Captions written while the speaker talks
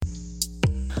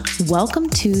Welcome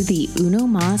to the Uno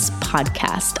Mas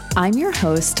podcast. I'm your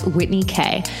host, Whitney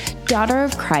Kay, daughter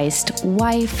of Christ,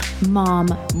 wife, mom,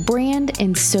 brand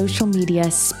and social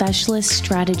media specialist,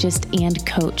 strategist, and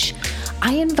coach.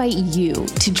 I invite you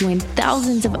to join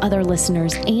thousands of other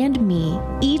listeners and me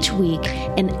each week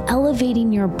in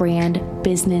elevating your brand,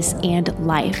 business, and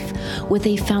life. With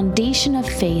a foundation of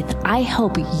faith, I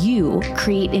help you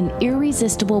create an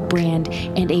irresistible brand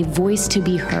and a voice to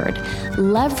be heard,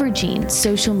 leveraging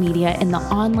social media in the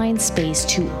online space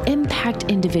to impact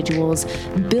individuals,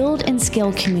 build and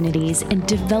scale communities, and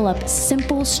develop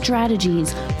simple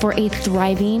strategies for a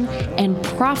thriving and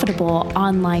profitable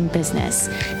online business.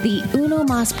 The Uno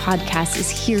Mas podcast is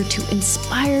here to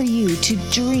inspire you to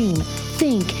dream,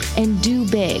 think, and do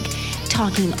big,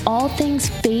 talking all things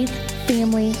faith,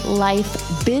 family,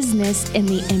 life, business, and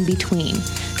the in-between.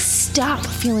 Stop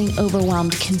feeling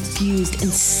overwhelmed, confused,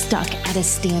 and stuck at a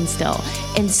standstill,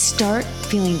 and start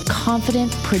feeling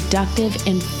confident, productive,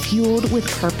 and fueled with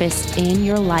purpose in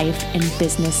your life and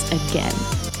business again.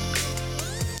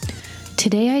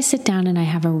 Today, I sit down and I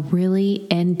have a really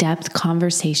in-depth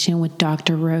conversation with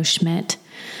Dr. Ro Schmidt.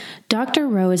 Dr.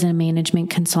 Ro is a management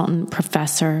consultant,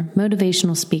 professor,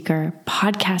 motivational speaker,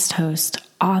 podcast host,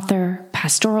 author,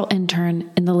 pastoral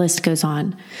intern, and the list goes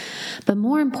on. But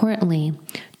more importantly,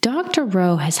 Dr.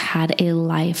 Ro has had a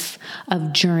life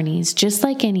of journeys, just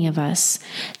like any of us,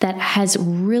 that has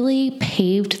really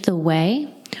paved the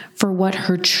way for what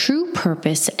her true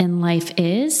purpose in life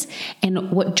is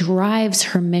and what drives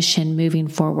her mission moving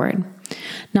forward.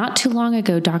 Not too long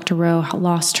ago, Dr. Ro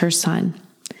lost her son.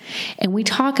 And we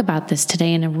talk about this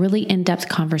today in a really in-depth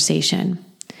conversation.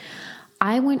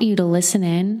 I want you to listen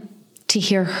in to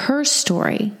hear her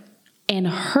story and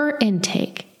her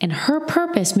intake and her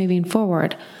purpose moving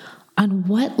forward on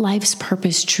what life's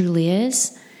purpose truly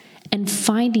is and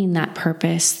finding that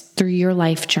purpose through your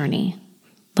life journey.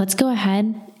 Let's go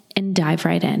ahead and dive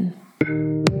right in.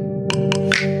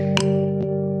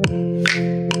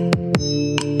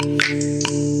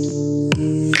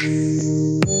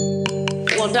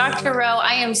 Well, Dr. Ro,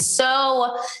 I am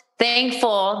so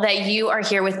thankful that you are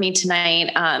here with me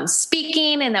tonight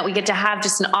speaking and that we get to have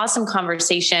just an awesome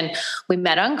conversation. We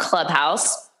met on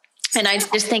Clubhouse, and I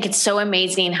just think it's so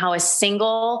amazing how a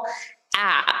single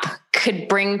app could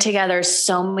bring together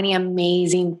so many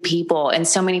amazing people and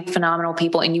so many phenomenal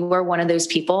people. And you were one of those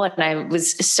people. And I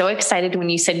was so excited when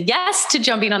you said yes to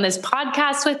jumping on this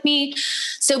podcast with me.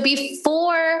 So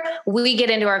before we get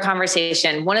into our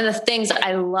conversation, one of the things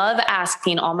I love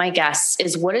asking all my guests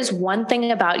is, what is one thing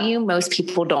about you most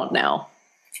people don't know?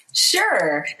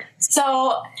 Sure.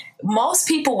 So most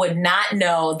people would not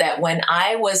know that when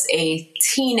I was a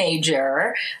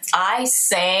teenager, I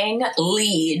sang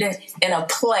lead in a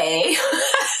play.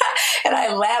 And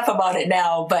I laugh about it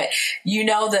now, but you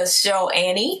know the show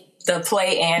Annie, the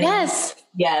play Annie? Yes.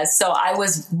 Yeah, so I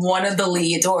was one of the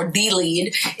leads, or the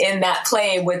lead, in that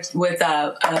play with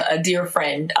a dear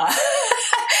friend.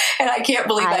 And I can't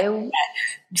believe that.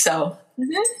 So...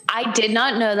 I did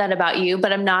not know that about you,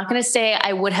 but I'm not going to say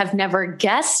I would have never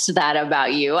guessed that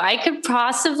about you. I could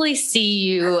possibly see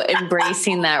you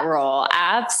embracing that role.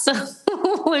 Absolutely.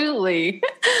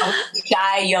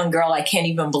 Shy young girl. I can't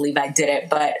even believe I did it,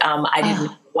 but I didn't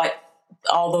know what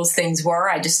all those things were.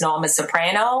 I just know I'm a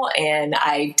soprano and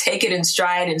I take it in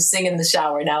stride and sing in the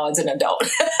shower now as an adult.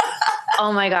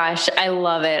 Oh my gosh. I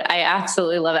love it. I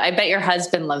absolutely love it. I bet your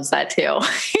husband loves that too.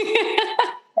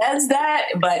 As that,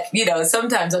 but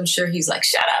sometimes I'm sure he's like,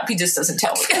 shut up. He just doesn't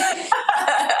tell me.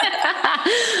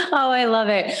 Oh, I love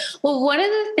it. Well, one of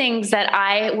the things that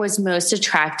I was most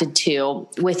attracted to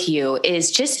with you is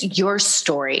just your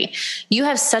story. You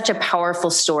have such a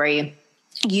powerful story.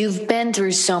 You've been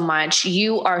through so much.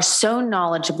 You are so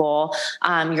knowledgeable.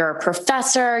 You're a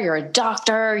professor, you're a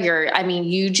doctor,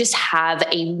 you just have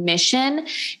a mission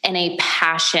and a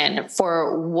passion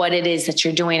for what it is that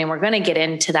you're doing. And we're going to get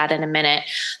into that in a minute.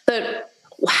 But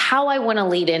how I want to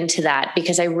lead into that,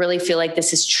 because I really feel like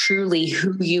this is truly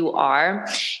who you are,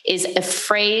 is the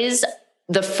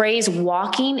phrase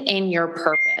walking in your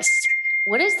purpose.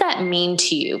 What does that mean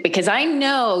to you? Because I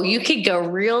know you could go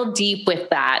real deep with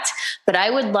that, but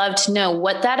I would love to know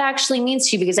what that actually means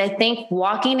to you, because I think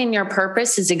walking in your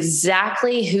purpose is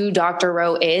exactly who Dr.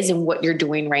 Ro is and what you're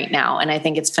doing right now. And I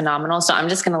think it's phenomenal. So I'm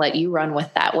just going to let you run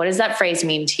with that. What does that phrase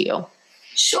mean to you?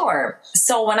 Sure.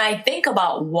 So when I think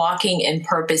about walking in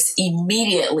purpose,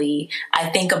 immediately I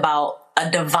think about a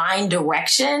divine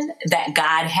direction that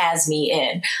God has me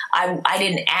in. I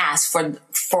didn't ask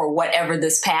for whatever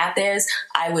this path is.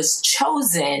 I was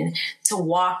chosen to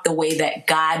walk the way that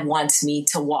God wants me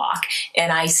to walk.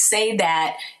 And I say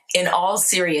that in all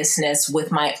seriousness,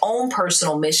 with my own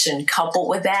personal mission coupled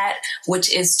with that,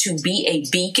 which is to be a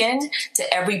beacon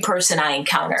to every person I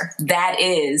encounter. That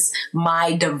is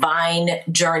my divine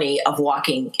journey of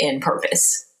walking in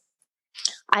purpose.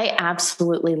 I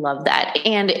absolutely love that.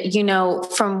 And,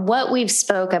 from what we've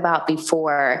spoke about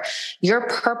before, your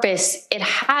purpose,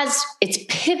 it's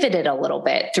pivoted a little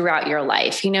bit throughout your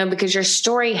life, because your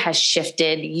story has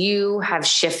shifted. You have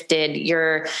shifted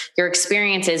your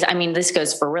experiences. I mean, this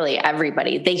goes for really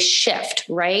everybody. They shift,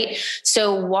 right?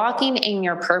 So walking in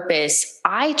your purpose,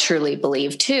 I truly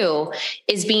believe too,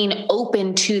 is being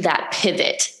open to that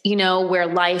pivot, where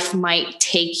life might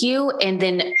take you, and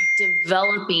then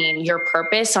developing your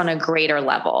purpose on a greater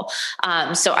level.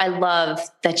 So I love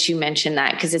that you mentioned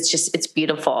that, because it's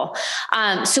beautiful.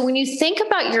 So when you think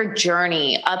about your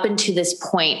journey up into this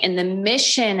point and the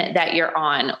mission that you're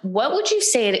on, what would you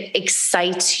say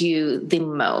excites you the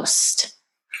most?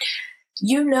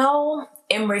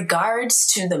 In regards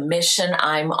to the mission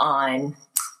I'm on,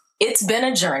 it's been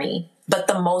a journey. But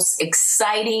the most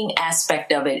exciting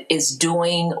aspect of it is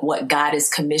doing what God has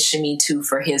commissioned me to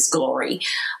for his glory.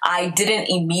 I didn't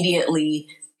immediately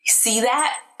see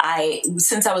that.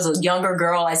 Since I was a younger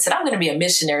girl, I said, I'm going to be a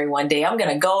missionary one day. I'm going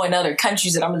to go in other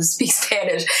countries and I'm going to speak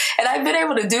Spanish. And I've been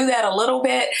able to do that a little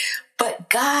bit. But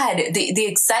God, the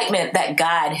excitement that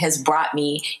God has brought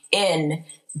me in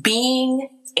being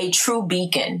a true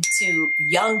beacon to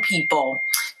young people,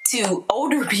 to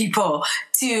older people,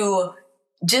 to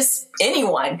just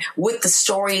anyone, with the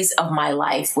stories of my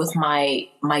life, with my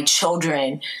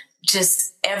children,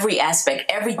 just every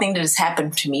aspect, everything that has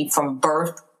happened to me from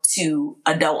birth to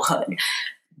adulthood,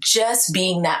 just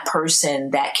being that person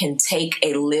that can take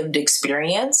a lived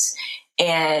experience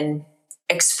and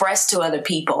express to other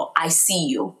people, I see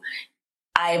you.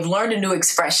 I've learned a new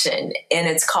expression, and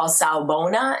it's called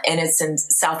Sawubona, and it's in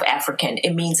South African.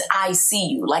 It means I see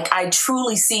you. Like, I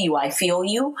truly see you. I feel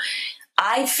you.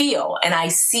 I feel and I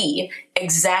see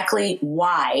exactly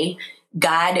why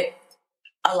God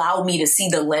allowed me to see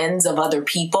the lens of other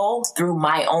people through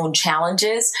my own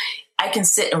challenges. I can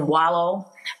sit and wallow.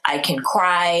 I can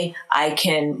cry. I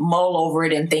can mull over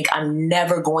it and think I'm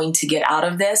never going to get out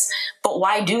of this. But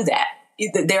why do that?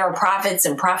 There are prophets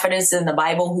and prophetesses in the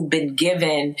Bible who've been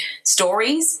given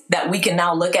stories that we can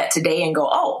now look at today and go,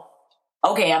 oh,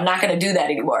 okay, I'm not going to do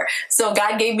that anymore. So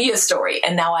God gave me a story,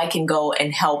 and now I can go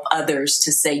and help others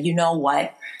to say, you know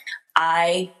what?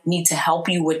 I need to help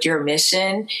you with your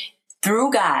mission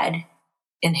through God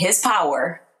and his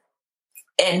power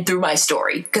and through my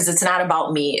story, because it's not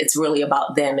about me. It's really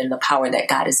about them and the power that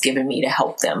God has given me to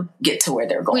help them get to where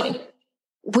they're going.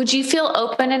 Would you feel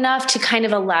open enough to kind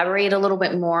of elaborate a little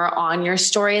bit more on your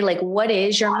story? Like, what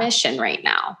is your mission right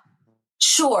now?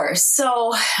 Sure.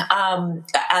 So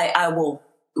I will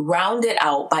round it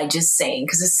out by just saying,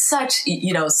 because it's such,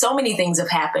 so many things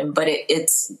have happened, but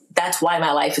that's why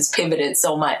my life has pivoted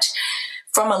so much.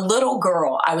 From a little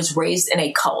girl, I was raised in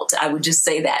a cult. I would just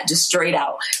say that, just straight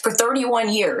out, for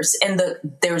 31 years. And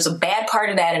there's a bad part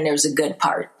of that and there's a good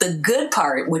part. The good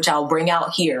part, which I'll bring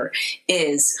out here,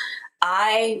 is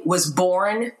I was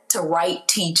born to write,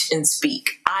 teach, and speak.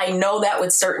 I know that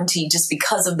with certainty just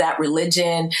because of that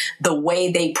religion, the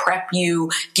way they prep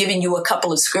you, giving you a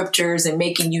couple of scriptures and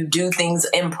making you do things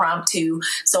impromptu.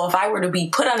 So if I were to be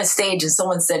put on a stage and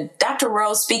someone said, Dr.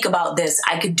 Rose, speak about this,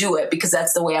 I could do it because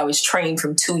that's the way I was trained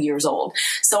from 2 years old.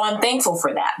 So I'm thankful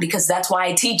for that because that's why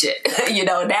I teach it,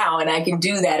 now, and I can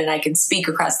do that and I can speak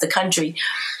across the country.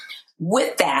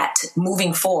 With that,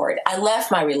 moving forward, I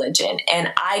left my religion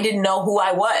and I didn't know who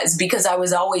I was because I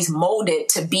was always molded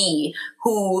to be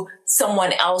who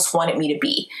someone else wanted me to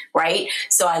be, right?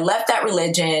 So I left that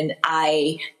religion.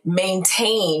 I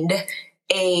maintained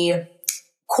a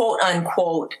quote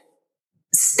unquote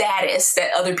status that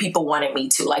other people wanted me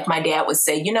to. Like my dad would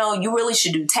say, you really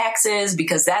should do taxes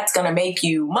because that's going to make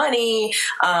you money.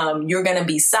 You're going to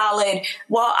be solid.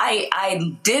 Well,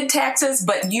 I did taxes,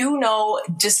 but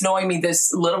just knowing me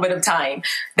this little bit of time,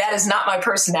 that is not my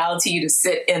personality to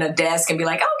sit in a desk and be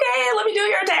like, okay, let me do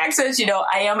your taxes.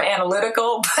 I am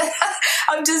analytical, but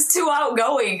I'm just too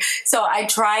outgoing. So I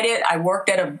tried it. I worked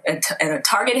at a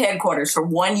Target headquarters for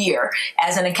 1 year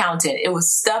as an accountant. It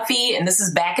was stuffy. And this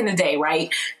is back in the day, right?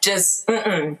 Just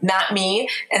not me.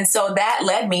 And so that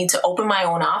led me to open my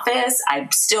own office. I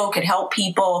still could help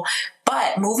people.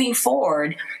 But moving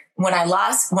forward, when I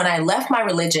left my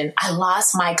religion, I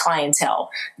lost my clientele.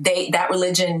 That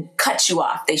religion cuts you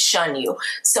off. They shun you.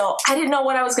 So I didn't know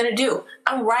what I was going to do.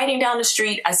 I'm riding down the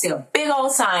street. I see a big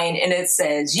old sign and it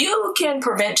says, you can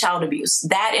prevent child abuse.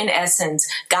 That in essence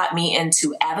got me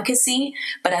into advocacy.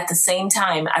 But at the same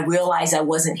time, I realized I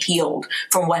wasn't healed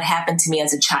from what happened to me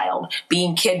as a child,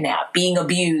 being kidnapped, being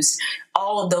abused,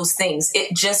 all of those things.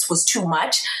 It just was too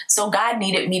much. So God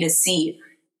needed me to see,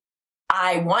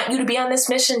 I want you to be on this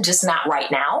mission, just not right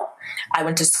now. I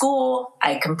went to school,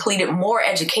 I completed more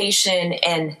education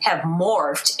and have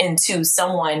morphed into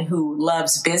someone who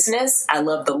loves business. I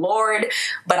love the Lord,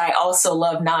 but I also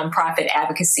love nonprofit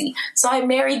advocacy. So I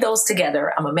married those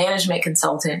together. I'm a management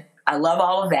consultant. I love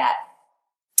all of that.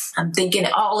 I'm thinking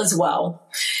all is well.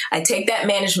 I take that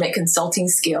management consulting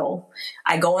skill.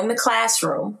 I go in the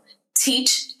classroom,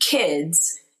 teach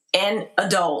kids and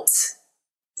adults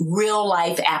real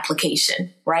life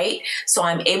application, right? So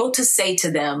I'm able to say to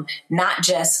them, not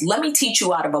just let me teach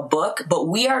you out of a book, but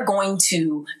we are going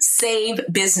to save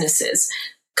businesses,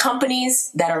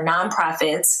 companies that are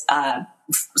nonprofits,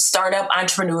 startup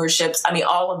entrepreneurships. I mean,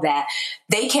 all of that.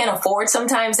 They can't afford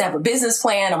sometimes to have a business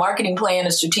plan, a marketing plan,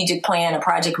 a strategic plan, a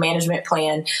project management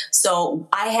plan. So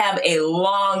I have a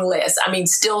long list. I mean,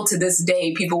 still to this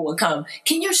day, people will come,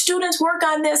 can your students work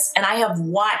on this? And I have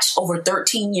watched over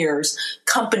 13 years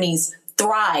companies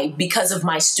thrive because of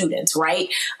my students, right?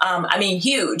 I mean,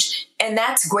 huge. And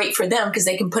that's great for them because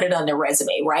they can put it on their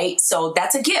resume, right? So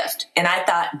that's a gift. And I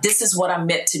thought, this is what I'm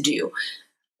meant to do.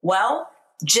 Well,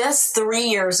 just 3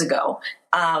 years ago,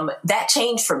 that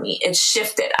changed for me. It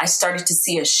shifted. I started to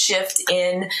see a shift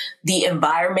in the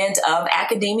environment of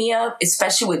academia,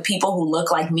 especially with people who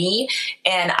look like me.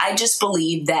 And I just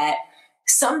believe that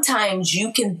sometimes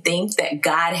you can think that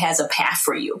God has a path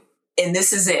for you and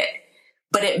this is it,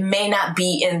 but it may not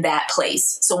be in that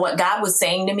place. So what God was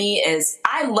saying to me is,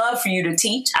 I love for you to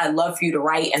teach, I love for you to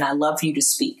write, and I love for you to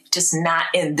speak, just not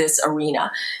in this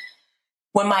arena.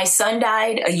 When my son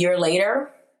died a year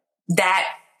later, that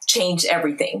changed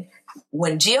everything.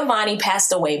 When Giovanni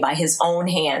passed away by his own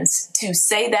hands, to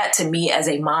say that to me as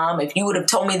a mom, if you would have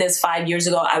told me this 5 years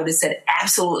ago, I would have said,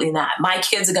 absolutely not. My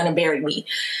kids are going to bury me.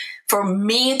 For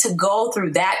me to go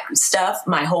through that stuff,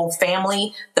 my whole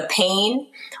family, the pain,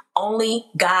 only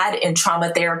God and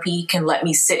trauma therapy can let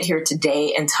me sit here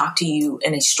today and talk to you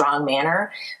in a strong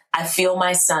manner. I feel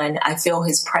my son, I feel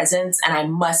his presence, and I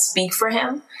must speak for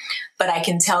him. But I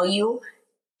can tell you,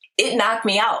 it knocked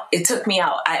me out. It took me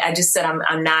out. I just said,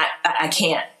 I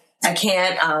can't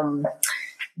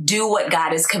do what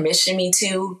God has commissioned me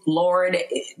to. Lord,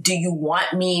 do you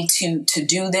want me to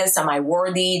do this? Am I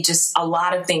worthy? Just a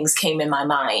lot of things came in my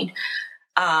mind.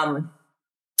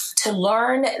 To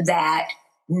learn that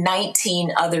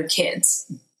 19 other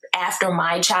kids after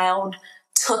my child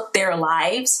took their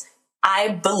lives, I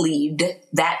believed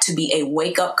that to be a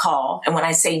wake-up call. And when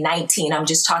I say 19, I'm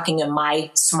just talking in my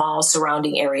small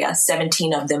surrounding area,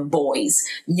 17 of them boys,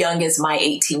 young as my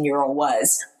 18-year-old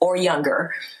was, or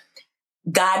younger.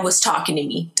 God was talking to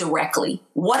me directly.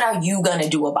 What are you going to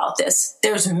do about this?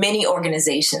 There's many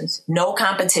organizations, no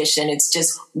competition. It's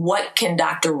just, what can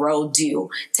Dr. Rowe do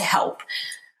to help?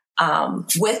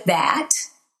 With that,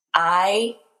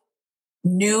 I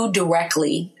knew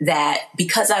directly that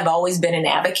because I've always been an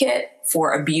advocate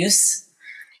for abuse,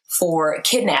 for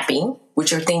kidnapping,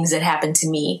 which are things that happen to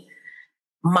me,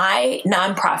 my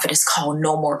nonprofit is called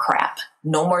No More Crap.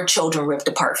 No more children ripped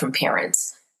apart from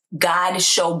parents. God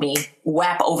showed me,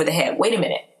 whap over the head. Wait a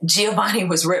minute. Giovanni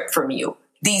was ripped from you.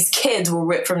 These kids were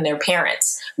ripped from their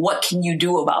parents. What can you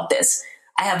do about this?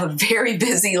 I have a very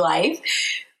busy life,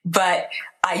 but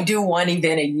I do one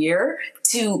event a year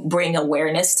to bring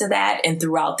awareness to that, and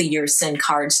throughout the year send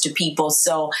cards to people.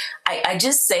 So I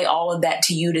just say all of that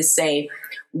to you to say,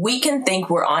 we can think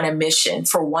we're on a mission.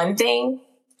 For one thing,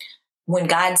 when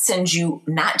God sends you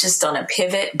not just on a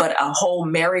pivot, but a whole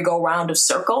merry-go-round of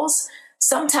circles,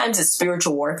 sometimes it's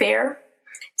spiritual warfare.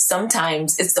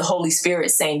 Sometimes it's the Holy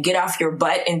Spirit saying, get off your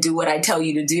butt and do what I tell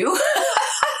you to do.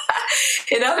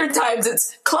 And other times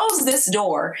it's close this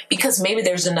door because maybe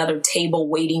there's another table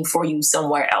waiting for you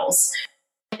somewhere else.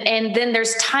 And then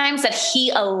there's times that he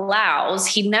allows,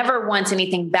 he never wants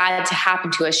anything bad to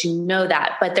happen to us. You know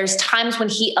that. But there's times when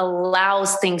he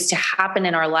allows things to happen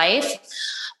in our life,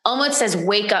 almost as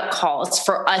wake up calls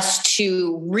for us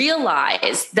to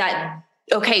realize that,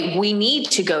 okay, we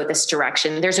need to go this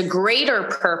direction. There's a greater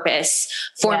purpose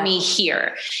for me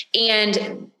here.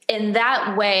 And in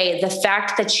that way, the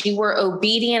fact that you were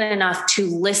obedient enough to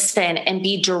listen and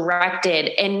be directed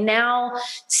and now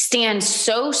stand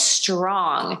so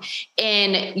strong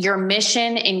in your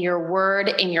mission, in your word,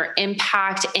 in your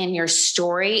impact, in your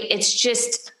story,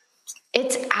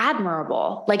 it's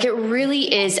admirable. Like, it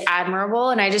really is admirable.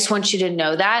 And I just want you to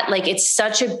know that, like, it's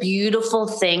such a beautiful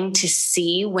thing to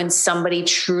see when somebody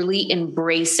truly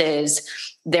embraces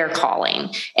their calling.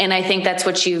 And I think that's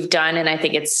what you've done. And I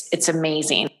think it's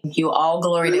amazing. You all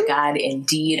glory to God.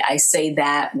 Indeed. I say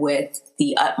that with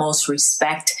the utmost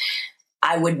respect.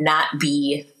 I would not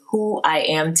be who I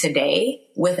am today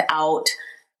without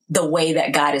the way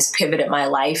that God has pivoted my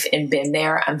life and been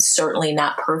there. I'm certainly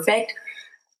not perfect,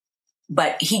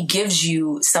 but he gives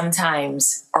you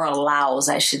sometimes, or allows,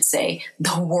 I should say,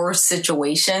 the worst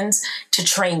situations to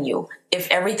train you. If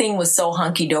everything was so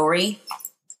hunky-dory,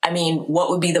 I mean,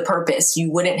 what would be the purpose?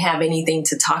 You wouldn't have anything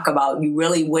to talk about. You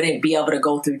really wouldn't be able to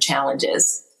go through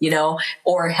challenges,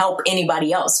 or help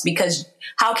anybody else, because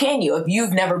how can you if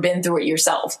you've never been through it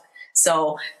yourself?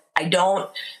 So I don't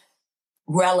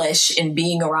relish in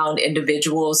being around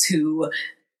individuals who,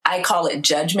 I call it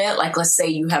judgment. Like, let's say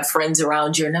you have friends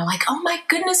around you and they're like, oh my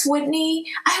goodness, Whitney,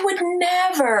 I would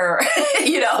never,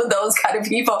 those kind of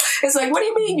people. It's like, what do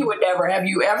you mean you would never? Have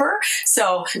you ever?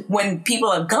 So when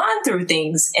people have gone through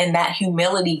things and that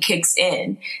humility kicks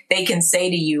in, they can say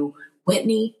to you,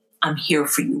 Whitney, I'm here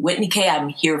for you. Whitney K, I'm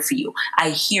here for you. I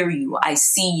hear you. I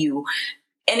see you.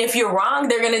 And if you're wrong,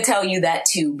 they're going to tell you that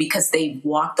too, because they've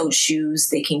walked those shoes.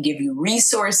 They can give you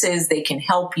resources. They can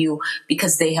help you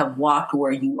because they have walked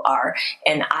where you are.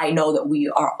 And I know that we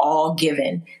are all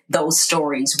given those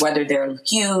stories, whether they're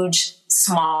huge,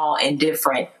 small, and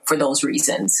different, for those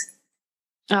reasons.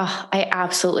 Oh, I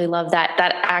absolutely love that.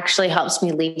 That actually helps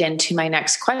me lead into my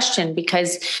next question,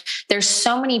 because there's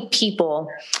so many people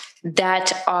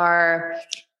that are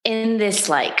in this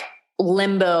like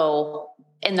limbo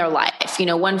in their life,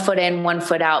 1 foot in, 1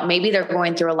 foot out. Maybe they're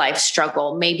going through a life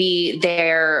struggle. Maybe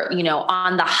they're,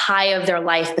 on the high of their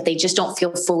life, but they just don't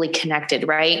feel fully connected,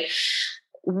 right?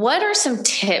 What are some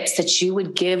tips that you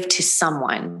would give to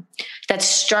someone that's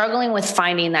struggling with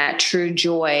finding that true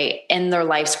joy in their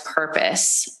life's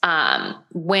purpose,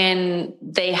 when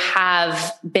they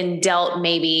have been dealt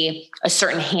maybe a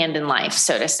certain hand in life,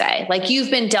 so to say? Like, you've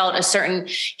been dealt a certain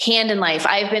hand in life.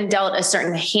 I've been dealt a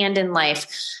certain hand in life.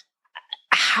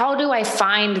 How do I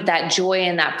find that joy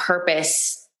and that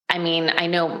purpose? I mean, I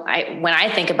know when I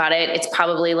think about it, it's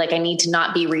probably like I need to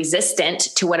not be resistant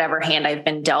to whatever hand I've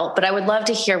been dealt, but I would love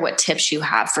to hear what tips you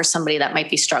have for somebody that might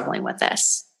be struggling with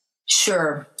this.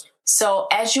 Sure. So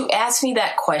as you asked me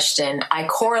that question, I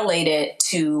correlate it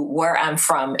to where I'm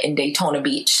from in Daytona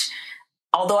Beach.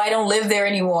 Although I don't live there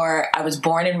anymore, I was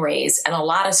born and raised, and a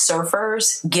lot of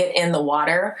surfers get in the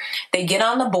water. They get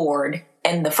on the board,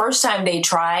 and the first time they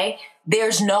try,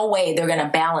 there's no way they're going to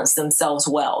balance themselves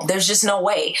well. There's just no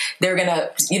way. They're going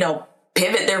to,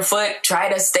 pivot their foot,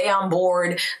 try to stay on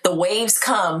board. The waves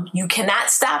come. You cannot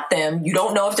stop them. You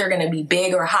don't know if they're going to be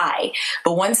big or high.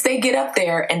 But once they get up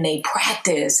there and they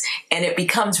practice and it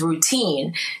becomes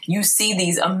routine, you see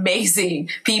these amazing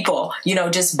people,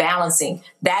 just balancing.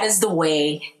 That is the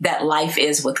way that life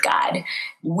is with God.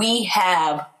 We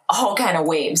have all kind of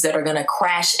waves that are going to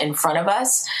crash in front of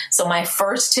us. So my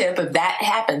first tip, if that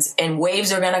happens, and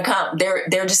waves are going to come,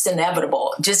 they're just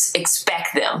inevitable. Just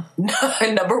expect them.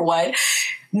 Number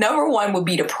one would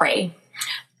be to pray.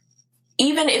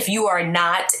 Even if you are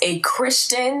not a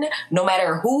Christian, no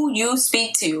matter who you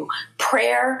speak to,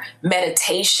 prayer,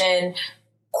 meditation,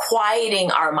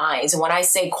 quieting our minds. And when I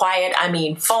say quiet, I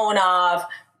mean phone off,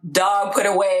 dog put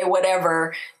away,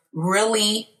 whatever.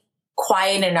 Really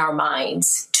quiet in our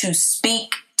minds to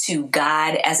speak to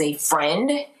God as a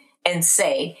friend and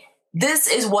say, this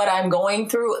is what I'm going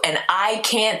through and I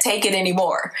can't take it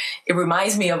anymore. It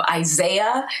reminds me of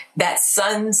Isaiah, that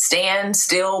sun stand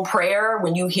still prayer.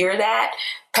 When you hear that,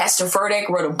 Pastor Furtick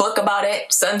wrote a book about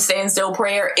it, sun stand still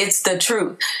prayer. It's the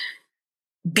truth.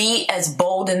 Be as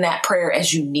bold in that prayer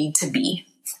as you need to be.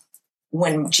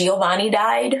 When Giovanni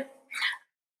died,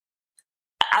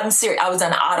 I'm serious. I was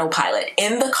on autopilot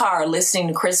in the car listening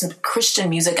to Christian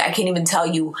music. I can't even tell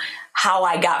you how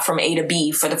I got from A to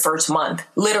B for the first month.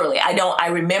 Literally, I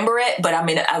remember it, but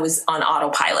I was on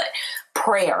autopilot.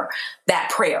 Prayer,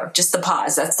 just the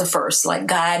pause. That's the first. Like,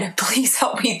 God, please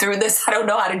help me through this. I don't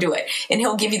know how to do it. And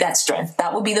he'll give you that strength.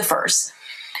 That will be the first.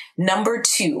 Number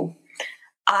 2,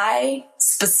 I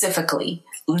specifically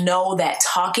know that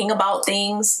talking about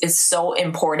things is so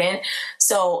important.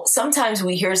 So sometimes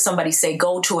we hear somebody say,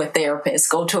 go to a therapist,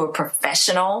 go to a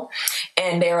professional.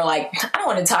 And they're like, I don't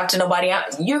want to talk to nobody.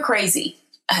 You're crazy.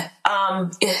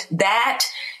 that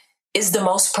is the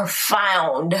most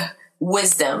profound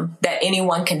wisdom that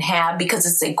anyone can have, because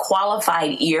it's a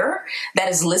qualified ear that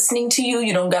is listening to you.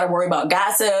 You don't got to worry about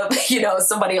gossip.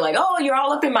 Somebody like, oh, you're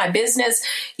all up in my business.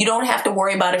 You don't have to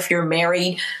worry about, if you're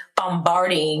married,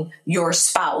 bombarding your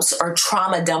spouse or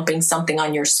trauma dumping something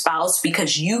on your spouse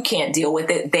because you can't deal with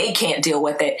it. They can't deal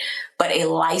with it. But a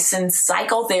licensed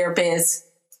psychotherapist,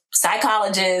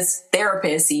 psychologist,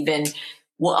 therapist even,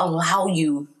 will allow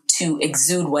you to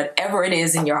exude whatever it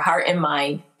is in your heart and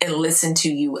mind and listen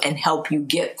to you and help you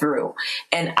get through.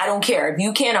 And I don't care if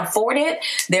you can't afford it.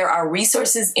 There are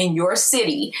resources in your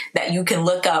city that you can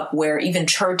look up where even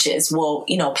churches will,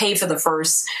 pay for the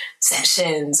first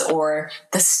sessions, or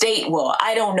the state will.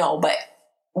 I don't know, but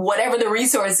whatever the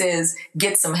resource is,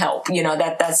 get some help.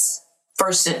 That's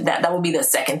first. That would be the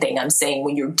second thing I'm saying.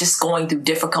 When you're just going through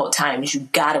difficult times, you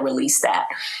got to release that.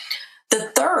 The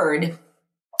third,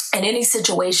 in any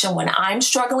situation when I'm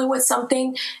struggling with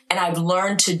something, and I've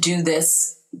learned to do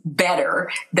this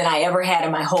better than I ever had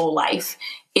in my whole life,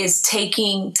 is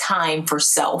taking time for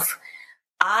self.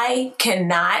 I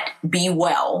cannot be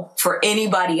well for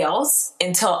anybody else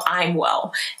until I'm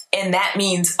well. And that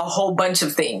means a whole bunch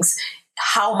of things.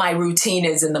 How my routine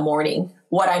is in the morning,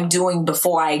 what I'm doing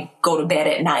before I go to bed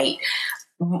at night.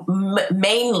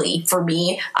 Mainly for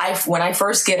me, when I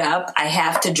first get up, I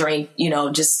have to drink,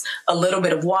 just a little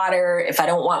bit of water. If I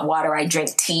don't want water, I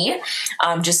drink tea,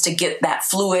 just to get that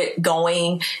fluid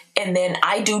going. And then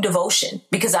I do devotion,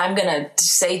 because I'm going to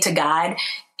say to God,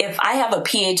 if I have a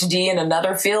PhD in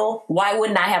another field, why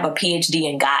wouldn't I have a PhD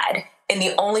in God? And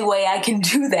the only way I can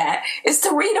do that is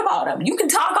to read about him. You can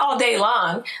talk all day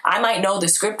long. I might know the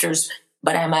scriptures,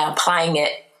 but am I applying it?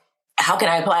 How can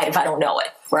I apply it if I don't know it?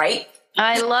 Right?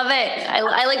 I love it. I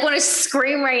like want to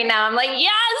scream right now. I'm like,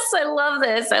 yes, I love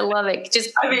this. I love it.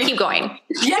 Just keep going.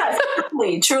 Yes,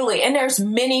 truly. And there's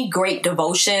many great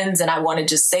devotions. And I want to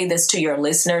just say this to your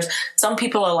listeners. Some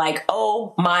people are like,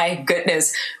 oh my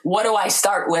goodness, what do I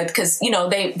start with? Because,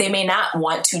 they may not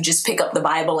want to just pick up the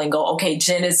Bible and go, okay,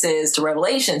 Genesis to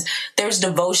Revelations. There's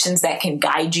devotions that can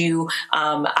guide you.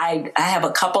 I have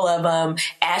a couple of them.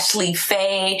 Ashley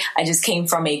Faye, I just came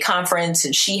from a conference,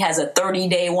 and she has a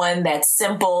 30-day one that's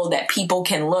simple that people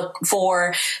can look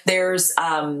for. There's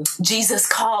Jesus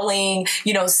Calling,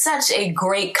 such a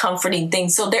great comforting thing.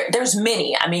 So there's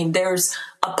many. I mean, there's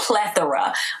a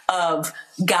plethora of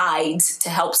guides to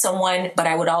help someone, but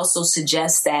I would also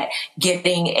suggest that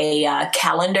getting a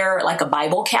calendar, like a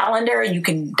Bible calendar, you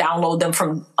can download them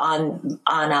from on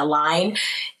a line,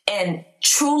 and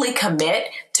truly commit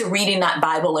to reading that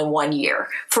Bible in 1 year.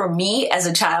 For me as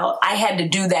a child, I had to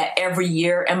do that every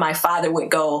year. And my father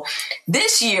would go,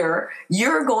 this year,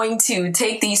 you're going to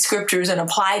take these scriptures and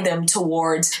apply them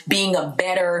towards being a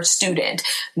better student.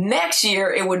 Next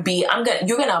year, it would be,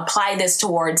 you're going to apply this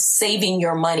towards saving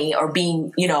your money, or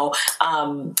being,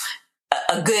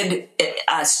 a good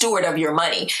steward of your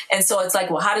money. And so it's like,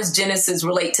 well, how does Genesis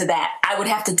relate to that? I would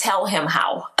have to tell him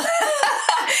how.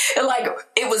 Like,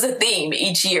 it was a theme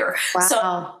each year. Wow. So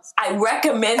I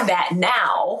recommend that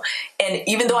now. And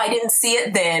even though I didn't see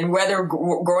it then, whether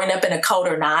growing up in a cult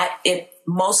or not, it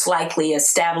most likely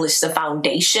established the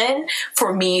foundation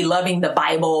for me loving the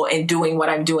Bible and doing what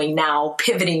I'm doing now,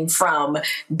 pivoting from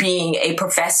being a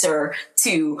professor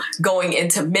to going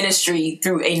into ministry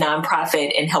through a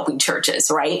nonprofit and helping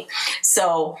churches, right?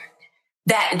 So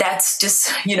that's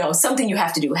just, something you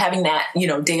have to do, having that,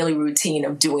 daily routine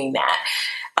of doing that.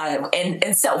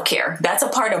 And self-care. That's a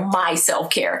part of my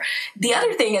self-care. The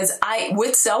other thing is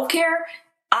with self-care,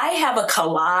 I have a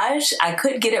collage. I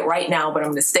could get it right now, but I'm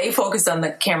going to stay focused on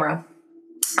the camera.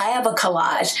 I have a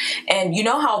collage, and you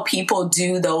know how people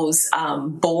do those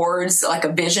boards, like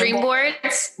a vision dream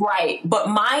boards, right? But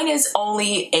mine is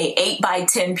only a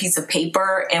 8x10 piece of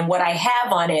paper, and what I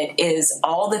have on it is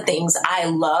all the things I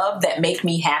love that make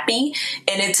me happy,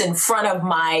 and it's in front of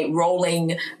my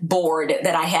rolling board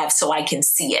that I have so I can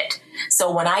see it.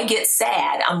 So when I get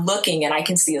sad, I'm looking and I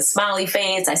can see a smiley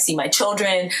face. I see my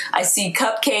children. I see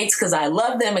cupcakes because I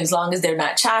love them as long as they're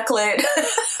not chocolate.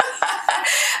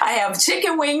 I have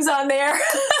chicken wings on there.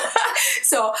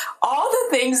 So all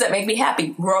the things that make me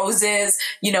happy, roses,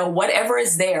 whatever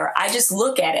is there, I just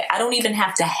look at it. I don't even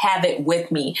have to have it with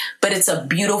me, but it's a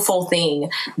beautiful thing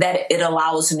that it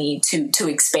allows me to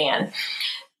expand.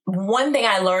 one thing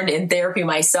I learned in therapy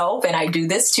myself, and I do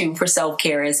this too for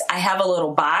self-care, is I have a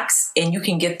little box, and you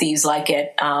can get these like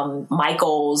at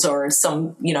Michael's or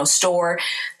some, store.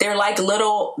 They're like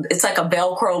it's like a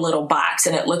Velcro little box,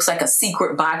 and it looks like a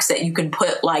secret box that you can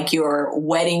put like your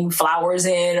wedding flowers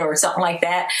in or something like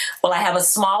that. Well, I have a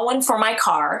small one for my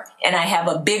car, and I have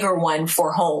a bigger one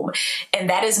for home.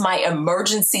 And that is my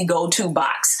emergency go-to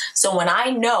box. So when I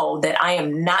know that I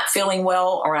am not feeling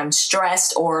well, or I'm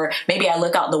stressed, or maybe I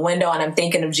look out the window and I'm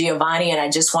thinking of Giovanni and I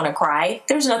just want to cry,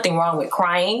 there's nothing wrong with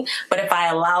crying. But if I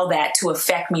allow that to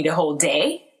affect me the whole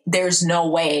day, there's no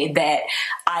way that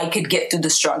I could get through the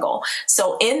struggle.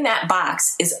 So in that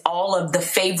box is all of the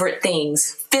favorite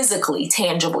things physically,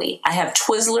 tangibly. I have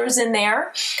Twizzlers in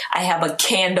there. I have a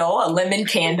candle, a lemon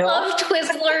candle. Love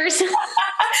Twizzlers.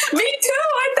 Me too.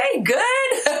 Aren't they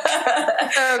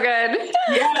good? So good.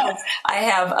 Yes. I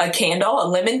have a candle, a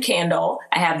lemon candle.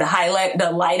 I have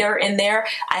the lighter in there.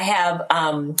 I have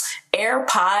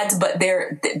AirPods, but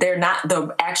they're not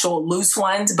the actual loose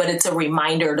ones, but it's a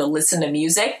reminder to listen to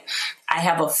music. I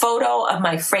have a photo of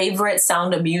my favorite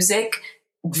Sound of Music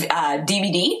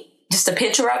DVD, just a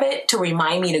picture of it to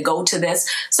remind me to go to this.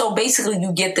 So basically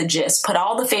you get the gist. Put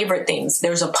all the favorite things.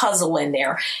 There's a puzzle in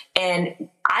there. And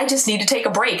I just need to take a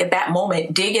break at that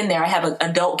moment, dig in there. I have an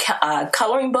adult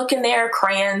coloring book in there,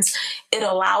 crayons. It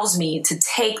allows me to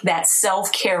take that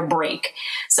self-care break.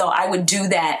 So I would do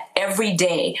that every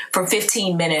day for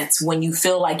 15 minutes when you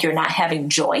feel like you're not having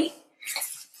joy.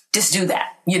 Just do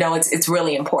that. It's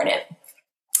really important.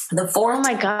 Oh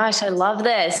my gosh, I love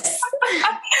this.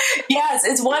 Yes,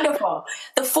 it's wonderful.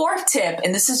 The fourth tip,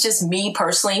 and this is just me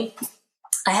personally,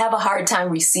 I have a hard time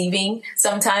receiving.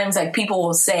 Sometimes like people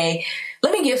will say,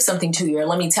 let me give something to you, or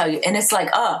let me tell you. And it's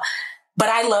like, but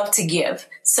I love to give.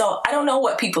 So I don't know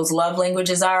what people's love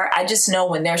languages are. I just know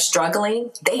when they're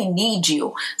struggling, they need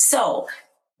you. So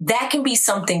that can be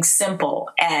something simple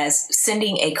as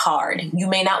sending a card. You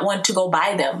may not want to go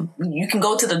buy them. You can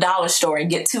go to the dollar store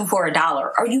and get 2 for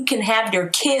 $1, or you can have your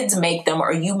kids make them,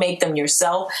 or you make them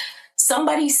yourself.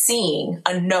 Somebody seeing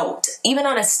a note, even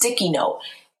on a sticky note,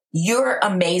 you're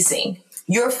amazing.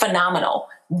 You're phenomenal.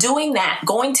 Doing that,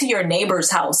 going to your neighbor's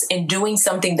house and doing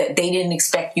something that they didn't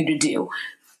expect you to do,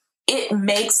 it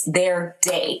makes their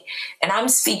day. And I'm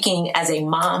speaking as a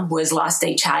mom who has lost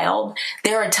a child.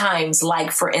 There are times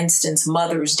like, for instance,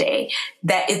 Mother's Day,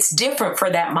 that it's different for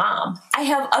that mom. I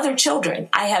have other children.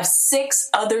 I have 6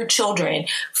 other children,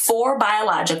 4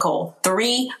 biological,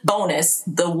 3 bonus,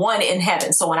 the 1 in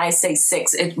heaven. So when I say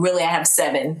 6, I have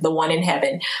 7, the 1 in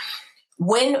heaven.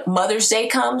 When Mother's Day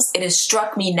comes, it has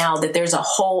struck me now that there's a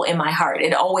hole in my heart.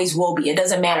 It always will be. It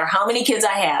doesn't matter how many kids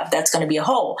I have, that's going to be a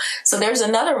hole. So there's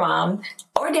another mom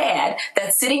or dad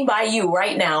that's sitting by you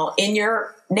right now in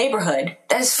your neighborhood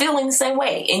that is feeling the same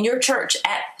way, in your church,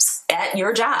 at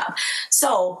your job.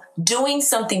 So doing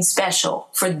something special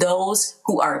for those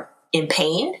who are in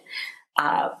pain,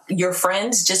 your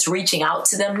friends, just reaching out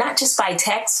to them, not just by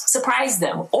text, surprise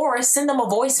them, or send them a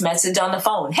voice message on the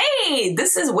phone. Hey,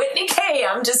 this is Whitney K.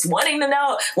 I'm just wanting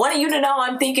you to know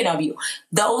I'm thinking of you.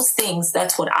 Those things,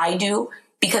 that's what I do,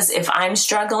 because if I'm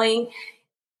struggling,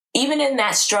 even in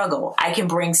that struggle, I can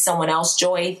bring someone else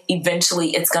joy.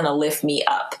 Eventually, it's going to lift me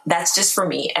up. That's just for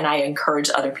me, and I encourage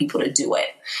other people to do it.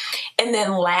 And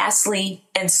then lastly,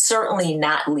 and certainly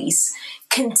not least,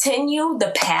 continue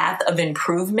the path of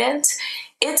improvement.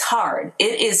 It's hard.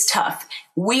 It is tough.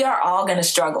 We are all going to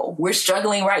struggle. We're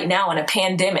struggling right now in a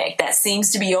pandemic that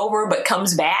seems to be over but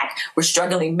comes back. We're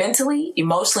struggling mentally,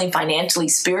 emotionally, financially,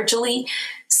 spiritually.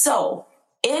 So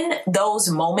in those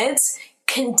moments,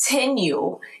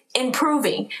 continue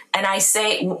improving. And I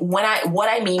say, what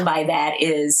I mean by that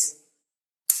is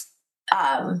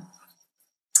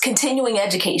continuing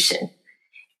education,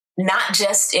 not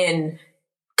just in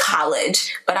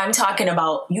college, but I'm talking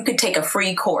about you could take a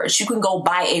free course. You can go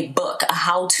buy a book, a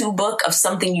how-to book of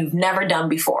something you've never done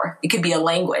before. It could be a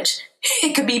language.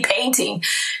 It could be painting,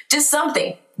 just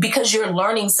something, because you're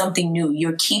learning something new.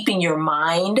 You're keeping your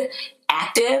mind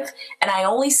active. And I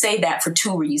only say that for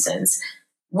 2 reasons.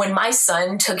 When my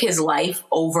son took his life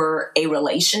over a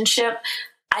relationship,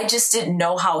 I just didn't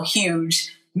know how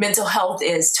huge mental health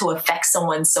is to affect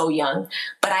someone so young.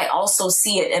 But I also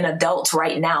see it in adults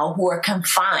right now who are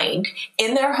confined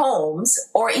in their homes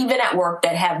or even at work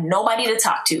that have nobody to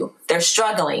talk to. They're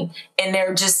struggling and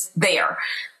they're just there.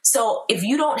 So if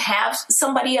you don't have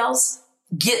somebody else,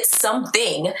 get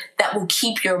something that will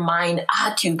keep your mind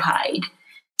occupied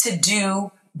to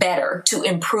do better, to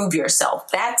improve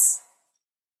yourself. That's,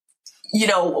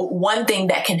 one thing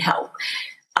that can help.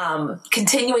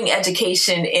 Continuing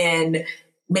education in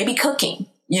maybe cooking.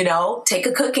 take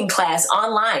a cooking class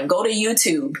online, go to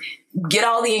YouTube, get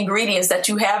all the ingredients that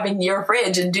you have in your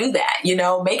fridge and do that,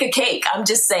 make a cake. I'm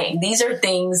just saying these are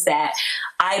things that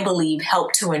I believe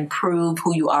help to improve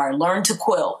who you are. Learn to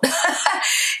quilt,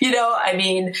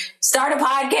 start a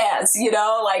podcast,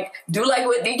 do like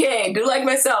Whitney K, do like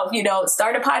myself,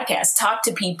 start a podcast, talk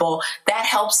to people. That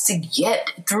helps to get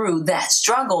through that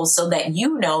struggle so that,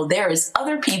 there is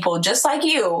other people just like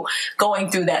you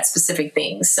going through that specific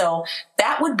thing. So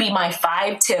that would be my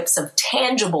 5 tips of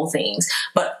tangible things.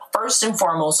 But first and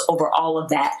foremost, over all of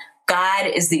that, God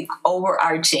is the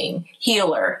overarching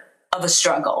healer of a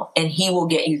struggle, and he will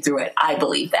get you through it. I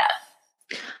believe that.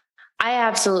 I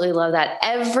absolutely love that.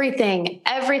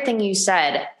 Everything you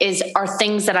said are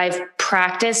things that I've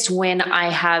practiced when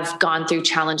I have gone through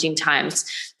challenging times.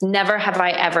 Never have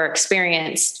I ever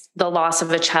experienced the loss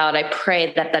of a child. I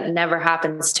pray that never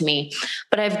happens to me,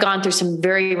 but I've gone through some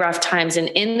very rough times. And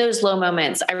in those low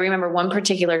moments, I remember one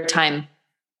particular time,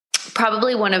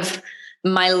 probably one of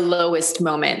my lowest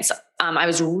moments. I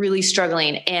was really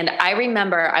struggling. And I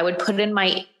remember I would put in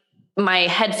my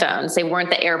headphones. They weren't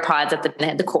the AirPods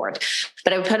at the cord,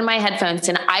 but I would put in my headphones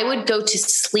and I would go to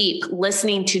sleep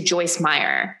listening to Joyce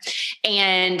Meyer,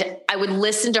 and I would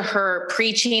listen to her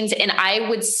preachings, and I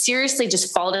would seriously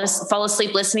just fall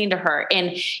asleep listening to her.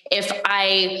 And if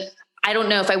I don't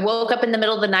know, if I woke up in the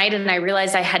middle of the night and I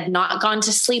realized I had not gone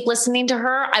to sleep listening to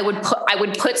her, I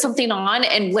would put something on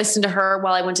and listen to her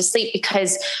while I went to sleep,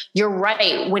 because you're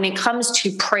right. When it comes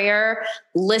to prayer,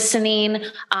 listening,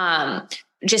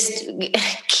 just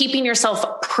keeping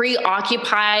yourself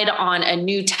preoccupied on a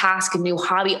new task, a new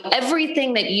hobby,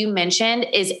 everything that you mentioned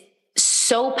is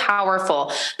so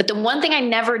powerful. But the one thing I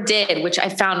never did, which I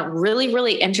found really,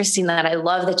 really interesting that I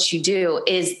love that you do,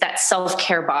 is that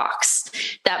self-care box.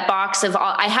 That box of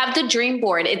I have the dream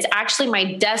board. It's actually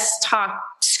my desktop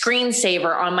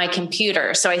screensaver on my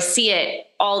computer. So I see it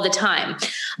all the time.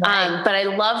 Right. But I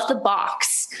love the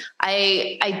box.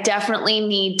 I definitely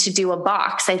need to do a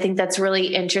box. I think that's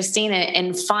really interesting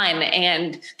and fun.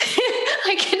 And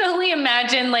I can only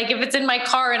imagine, like, if it's in my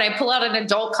car and I pull out an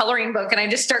adult coloring book and I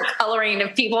just start coloring,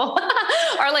 if people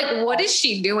are like, what is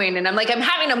she doing? And I'm like, I'm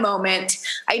having a moment.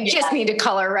 I just need to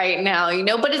color right now,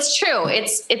 but it's true.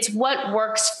 It's what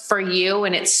works for you.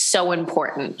 And it's so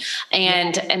important.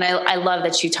 And I love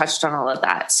that you touched on all of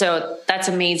that. So that's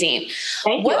amazing.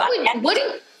 Thank you.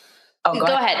 Go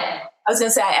ahead. I was going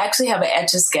to say, I actually have an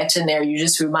Etch-a-Sketch in there. You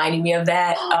just reminded me of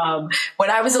that.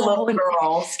 When I was a little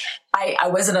girl, I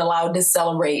wasn't allowed to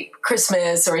celebrate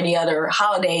Christmas or any other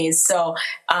holidays. So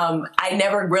I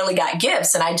never really got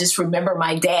gifts. And I just remember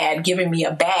my dad giving me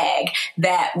a bag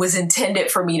that was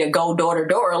intended for me to go door to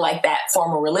door like that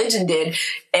formal religion did.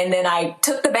 And then I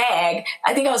took the bag,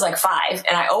 I think I was like 5,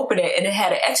 and I opened it and it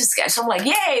had an Etch-a-Sketch. I'm like,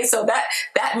 yay. So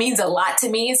that means a lot to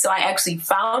me. So I actually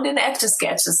found an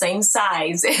Etch-a-Sketch the same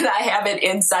size, and I have it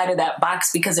inside of that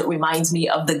box because it reminds me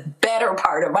of the better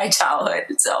part of my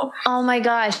childhood. So, oh my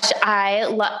gosh, I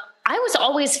was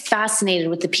always fascinated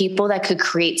with the people that could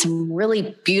create some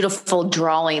really beautiful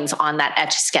drawings on that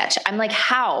Etch-a-Sketch. I'm like,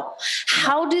 how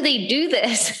do they do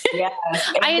this? Yeah.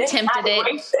 I attempted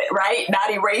it. Right? Not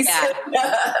erase it.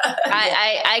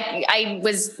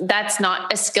 That's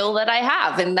not a skill that I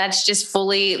have, and that's just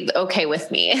fully okay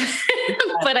with me.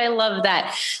 But I love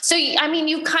that. So,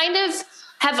 you kind of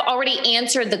have already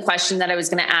answered the question that I was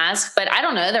going to ask, but I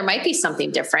don't know, there might be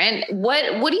something different.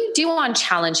 What do you do on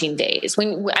challenging days?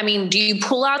 Do you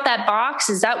pull out that box?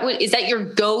 Is that your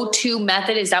go-to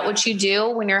method? Is that what you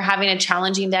do when you're having a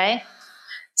challenging day?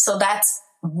 So that's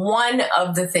one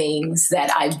of the things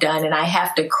that I've done, and I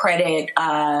have to credit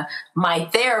my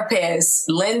therapist,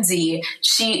 Lindsay.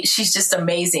 She's just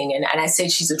amazing. And I say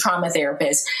she's a trauma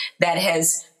therapist that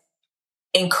has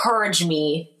encouraged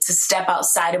me to step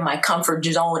outside of my comfort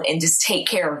zone and just take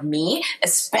care of me,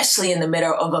 especially in the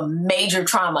middle of a major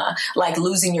trauma, like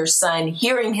losing your son,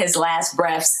 hearing his last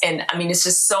breaths. And it's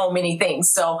just so many things.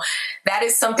 So that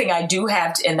is something I do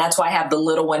have and that's why I have the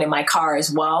little one in my car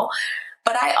as well.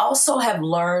 But I also have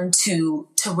learned to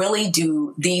really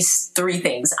do these 3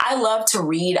 things. I love to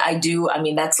read. I do.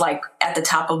 That's like at the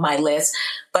top of my list.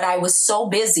 But I was so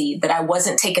busy that I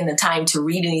wasn't taking the time to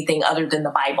read anything other than the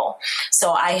Bible.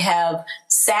 So I have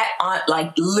sat on,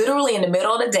 like, literally in the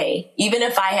middle of the day, even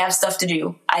if I have stuff to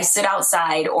do, I sit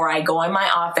outside or I go in my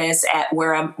office at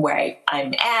where I'm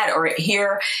at or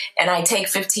here, and I take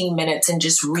 15 minutes and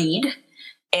just read.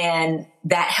 And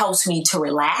that helps me to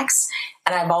relax.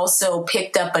 And I've also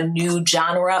picked up a new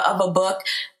genre of a book.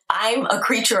 I'm a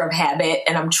creature of habit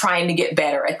and I'm trying to get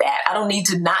better at that. I don't need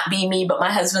to not be me, but my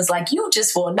husband's like, you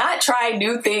just will not try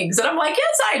new things. And I'm like,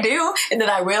 yes, I do. And then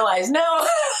I realize, no,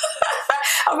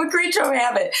 I'm a creature of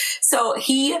habit. So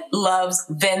he loves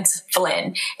Vince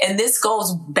Flynn. And this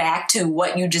goes back to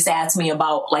what you just asked me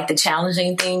about, like the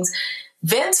challenging things.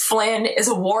 Vince Flynn is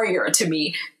a warrior to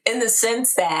me in the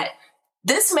sense that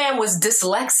this man was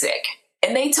dyslexic.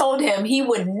 And they told him he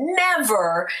would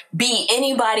never be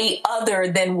anybody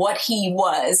other than what he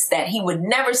was, that he would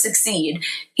never succeed.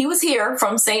 He was here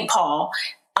from St. Paul.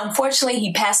 Unfortunately,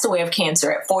 he passed away of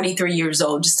cancer at 43 years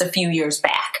old, just a few years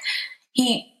back.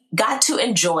 He got to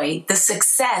enjoy the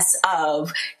success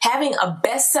of having a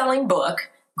best-selling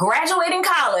book, graduating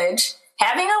college,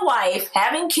 having a wife,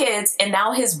 having kids, and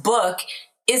now his book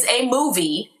is a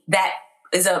movie that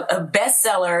is a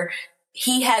bestseller.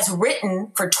 He has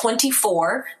written for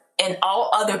 24 and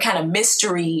all other kind of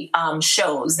mystery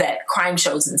shows, that crime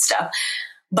shows and stuff.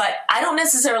 But I don't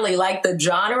necessarily like the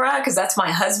genre because that's my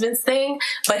husband's thing.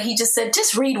 But he just said,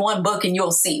 just read one book and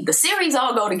you'll see. The series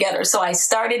all go together. So I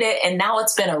started it, and now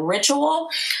it's been a ritual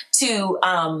to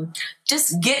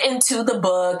just get into the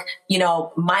book, you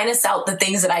know, minus out the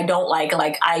things that I don't like.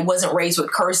 Like, I wasn't raised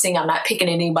with cursing. I'm not picking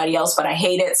anybody else, but I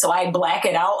hate it. So I black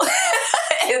it out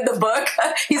in the book.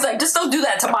 He's like, just don't do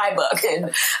that to my book.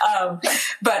 And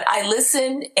but I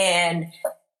listen and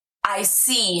I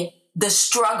see the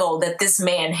struggle that this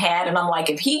man had. And I'm like,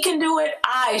 if he can do it,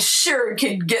 I sure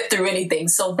can get through anything.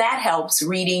 So that helps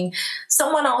reading.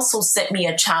 Someone also sent me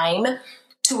a chime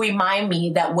to remind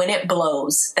me that when it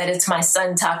blows, that it's my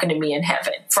son talking to me in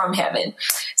heaven, from heaven.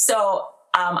 So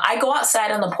I go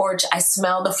outside on the porch. I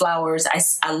smell the flowers.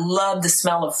 I love the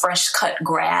smell of fresh cut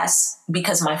grass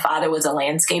because my father was a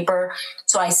landscaper.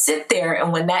 So I sit there,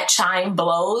 and when that chime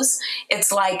blows,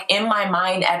 it's like in my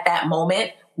mind at that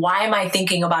moment, why am I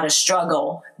thinking about a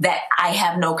struggle that I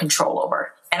have no control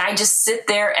over? And I just sit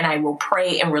there and I will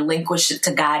pray and relinquish it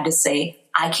to God to say,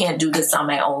 I can't do this on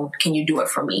my own. Can you do it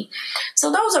for me?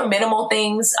 So those are minimal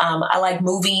things. I like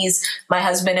movies. My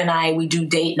husband and I, we do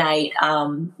date night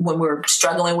when we're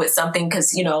struggling with something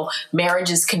because, you know,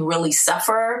 marriages can really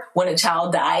suffer when a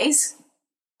child dies.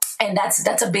 And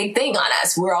that's a big thing on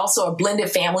us. We're also a blended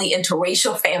family,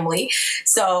 interracial family.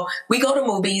 So we go to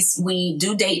movies. We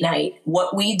do date night.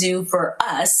 What we do for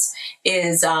us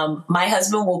is my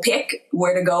husband will pick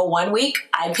where to go one week.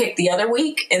 I pick the other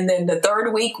week. And then the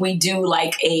third week, we do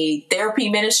like a therapy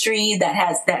ministry that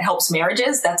helps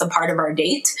marriages. That's a part of our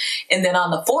date. And then on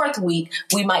the fourth week,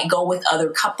 we might go with other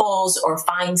couples or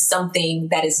find something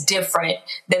that is different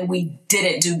than we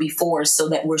didn't do before so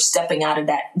that we're stepping out of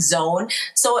that zone.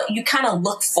 So you kind of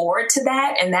look forward to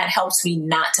that, and that helps me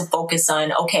not to focus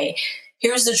on, okay,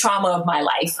 here's the trauma of my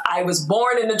life. I was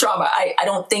born in the trauma. I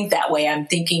don't think that way. I'm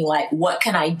thinking like, what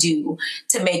can I do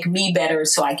to make me better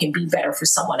so I can be better for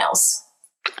someone else?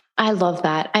 I love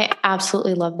that. I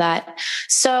absolutely love that.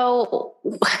 So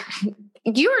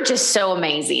you're just so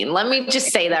amazing. Let me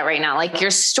just say that right now. Like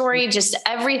your story, just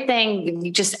everything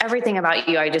about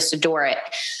you, I just adore it.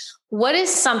 What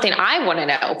is something I want to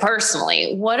know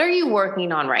personally? What are you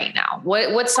working on right now?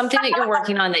 What's something that you're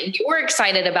working on that you're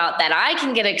excited about, that I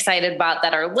can get excited about,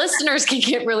 that our listeners can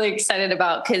get really excited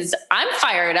about? Because I'm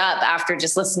fired up after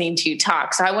just listening to you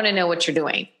talk. So I want to know what you're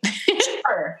doing.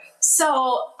 Sure.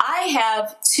 So I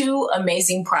have two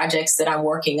amazing projects that I'm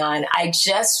working on. I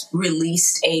just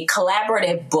released a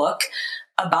collaborative book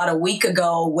about a week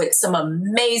ago with some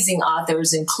amazing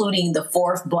authors, including the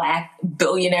fourth Black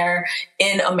billionaire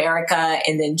in America,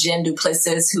 and then Jen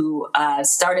Duplessis, who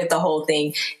started the whole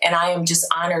thing. And I am just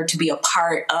honored to be a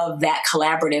part of that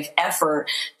collaborative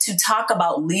effort to talk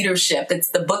about leadership.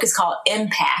 The book is called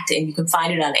Impact, and you can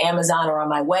find it on Amazon or on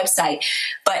my website.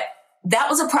 But that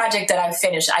was a project that I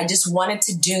finished. I just wanted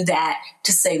to do that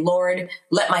to say, Lord,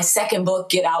 let my second book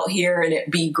get out here and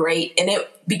it be great. And it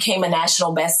became a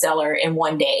national bestseller in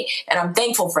one day. And I'm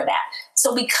thankful for that.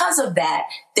 So because of that,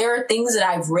 there are things that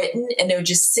I've written and they're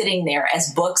just sitting there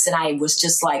as books. And I was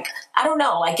just like, I don't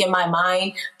know, like in my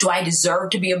mind, do I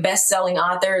deserve to be a best-selling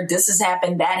author? This has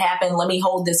happened, that happened. Let me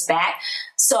hold this back.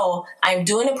 So I'm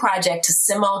doing a project to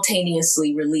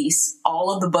simultaneously release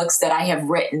all of the books that I have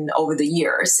written over the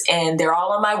years. And they're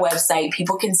all on my website.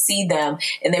 People can see them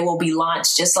and they will be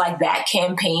launched just like that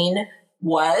campaign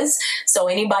was. So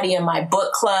anybody in my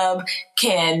book club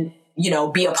can,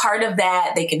 be a part of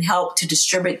that. They can help to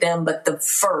distribute them. But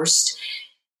first,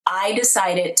 I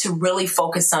decided to really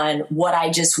focus on what I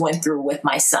just went through with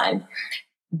my son.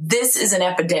 This is an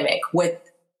epidemic with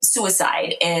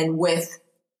suicide and with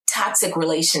toxic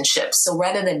relationships. So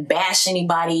rather than bash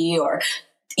anybody or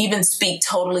even speak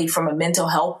totally from a mental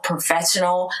health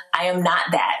professional. I am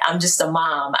not that. I'm just a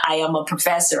mom. I am a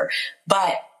professor,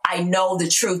 but I know the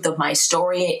truth of my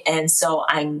story. And so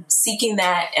I'm seeking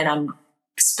that, and I'm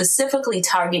specifically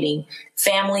targeting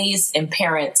families and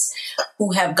parents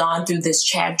who have gone through this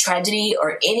tragedy,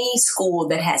 or any school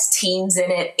that has teens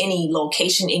in it, any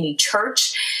location, any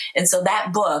church. And so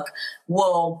that book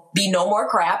will be No More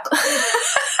Crap,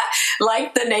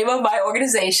 like the name of my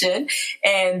organization.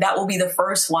 And that will be the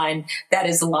first one that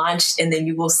is launched. And then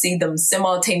you will see them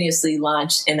simultaneously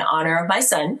launched in honor of my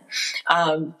son.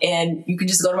 And you can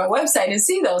just go to my website and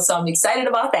see those. So I'm excited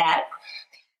about that.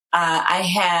 I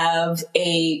have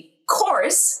a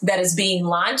course that is being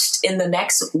launched in the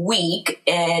next week,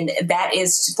 and that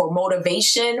is for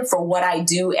motivation for what I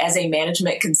do as a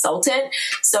management consultant.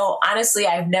 So honestly,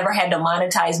 I've never had to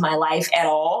monetize my life at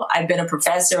all. I've been a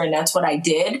professor, and that's what I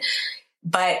did.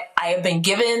 But I have been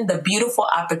given the beautiful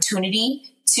opportunity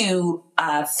to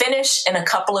finish in a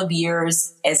couple of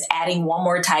years as adding one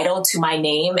more title to my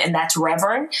name, and that's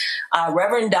Reverend.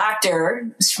 Reverend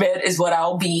Dr. Schmidt is what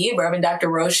I'll be, Reverend Dr.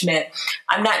 Rose Schmidt.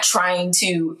 I'm not trying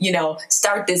to,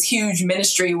 start this huge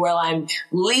ministry where I'm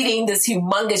leading this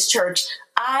humongous church.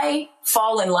 I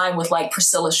fall in line with like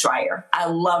Priscilla Shirer. I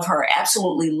love her,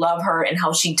 absolutely love her, and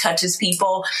how she touches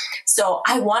people. So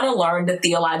I want to learn the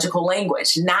theological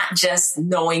language, not just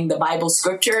knowing the Bible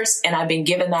scriptures. And I've been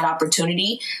given that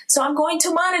opportunity. So I'm going to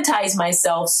monetize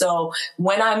myself. So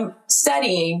when I'm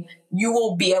studying, you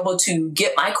will be able to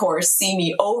get my course, see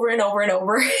me over and over and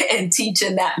over, and teach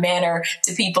in that manner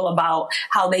to people about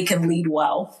how they can lead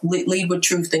well, lead with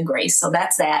truth and grace. So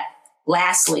that's that.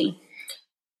 Lastly,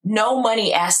 no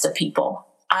money asked of people.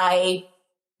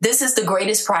 This is the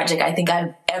greatest project I think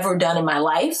I've ever done in my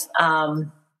life.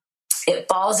 It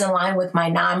falls in line with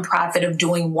my nonprofit of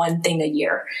doing one thing a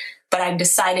year, but I've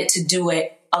decided to do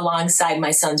it alongside my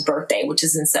son's birthday, which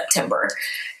is in September.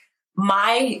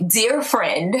 My dear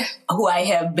friend, who I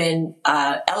have been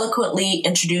eloquently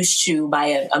introduced to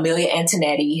by Amelia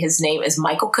Antonetti, his name is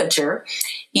Michael Kutcher.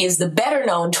 He is the better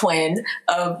known twin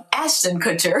of Ashton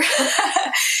Kutcher.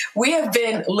 We have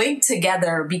been linked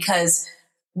together because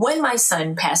when my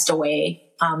son passed away,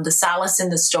 the solace in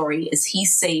the story is he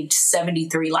saved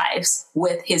 73 lives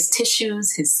with his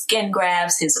tissues, his skin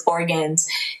grafts, his organs,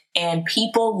 and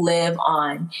people live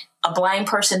on. A blind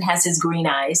person has his green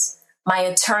eyes. My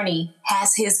attorney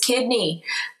has his kidney.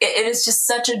 It is just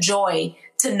such a joy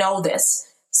to know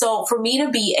this. So for me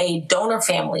to be a donor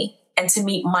family and to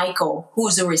meet Michael,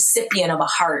 who's a recipient of a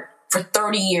heart for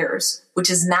 30 years,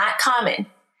 which is not common,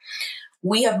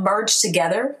 we have merged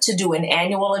together to do an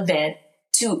annual event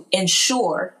to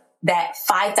ensure that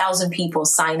 5,000 people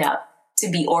sign up to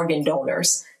be organ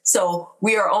donors. So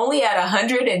we are only at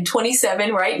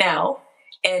 127 right now.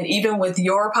 And even with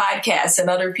your podcast and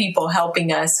other people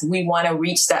helping us, we want to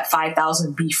reach that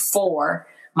 5,000 before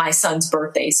my son's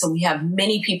birthday. So we have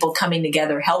many people coming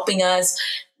together, helping us,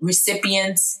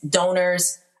 recipients,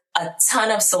 donors, a ton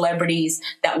of celebrities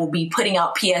that will be putting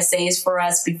out PSAs for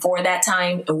us before that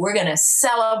time. And we're going to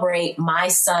celebrate my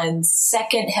son's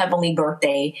second heavenly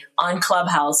birthday on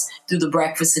Clubhouse through the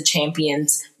Breakfast of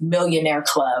Champions Millionaire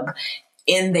Club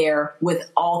in there with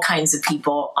all kinds of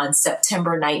people on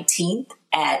September 19th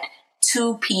at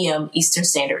 2 p.m. Eastern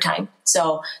Standard Time.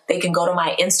 So they can go to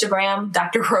my Instagram,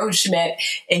 Dr. Rose Schmidt,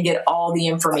 and get all the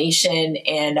information.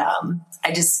 And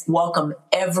I just welcome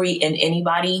every and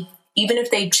anybody. Even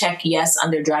if they check yes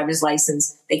on their driver's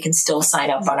license, they can still sign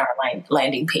up on our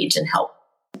landing page and help.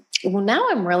 Well, now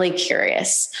I'm really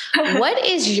curious. What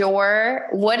is your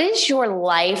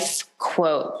life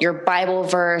quote, your Bible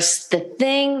verse, the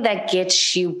thing that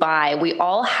gets you by? We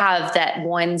all have that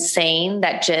one saying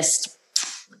that just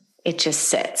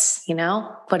sits,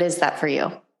 What is that for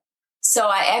you? So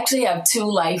I actually have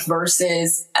two life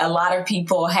verses. A lot of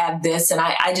people have this, and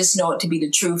I just know it to be the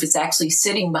truth. It's actually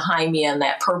sitting behind me on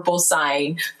that purple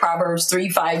sign, Proverbs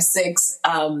 3:5-6.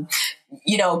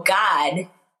 God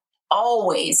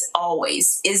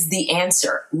always is the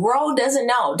answer. Rowe doesn't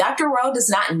know. Dr. Rowe does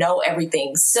not know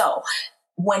everything. So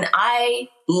when I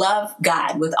love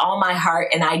God with all my heart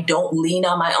and I don't lean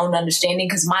on my own understanding,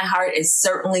 because my heart is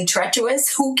certainly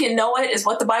treacherous. Who can know it is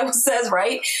what the Bible says,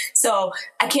 right? So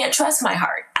I can't trust my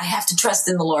heart. I have to trust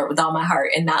in the Lord with all my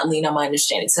heart and not lean on my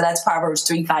understanding. So that's Proverbs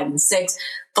 3:5-6.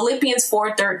 Philippians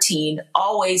 4:13,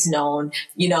 always known,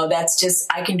 that's just,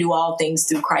 I can do all things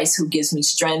through Christ who gives me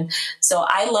strength. So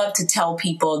I love to tell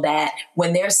people that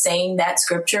when they're saying that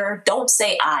scripture, don't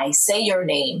say I, say your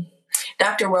name.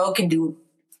 Dr. Rowe can do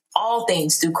all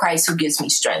things through Christ who gives me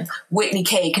strength. Whitney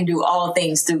K can do all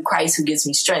things through Christ who gives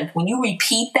me strength. When you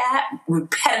repeat that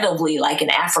repetitively like an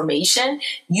affirmation,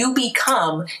 you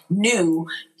become new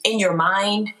in your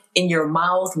mind, in your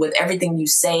mouth, with everything you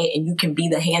say, and you can be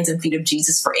the hands and feet of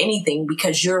Jesus for anything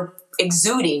because you're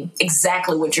exuding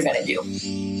exactly what you're going to do.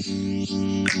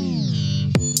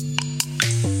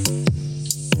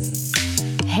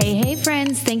 Hey,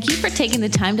 friends, thank you for taking the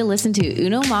time to listen to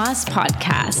Uno Mas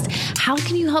podcast. How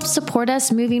can you help support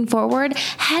us moving forward?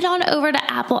 Head on over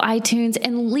to Apple iTunes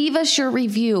and leave us your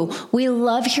review. We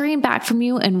love hearing back from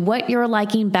you and what you're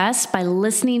liking best by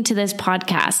listening to this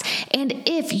podcast. And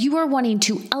if you are wanting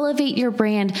to elevate your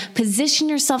brand, position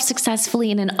yourself successfully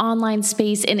in an online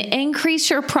space, and increase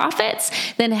your profits,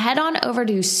 then head on over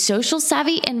to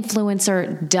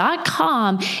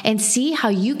socialsavvyinfluencer.com and see how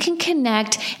you can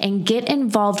connect and get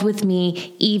involved with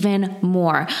me even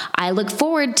more. I look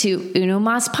forward to Uno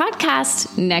Mas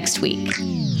podcast next week.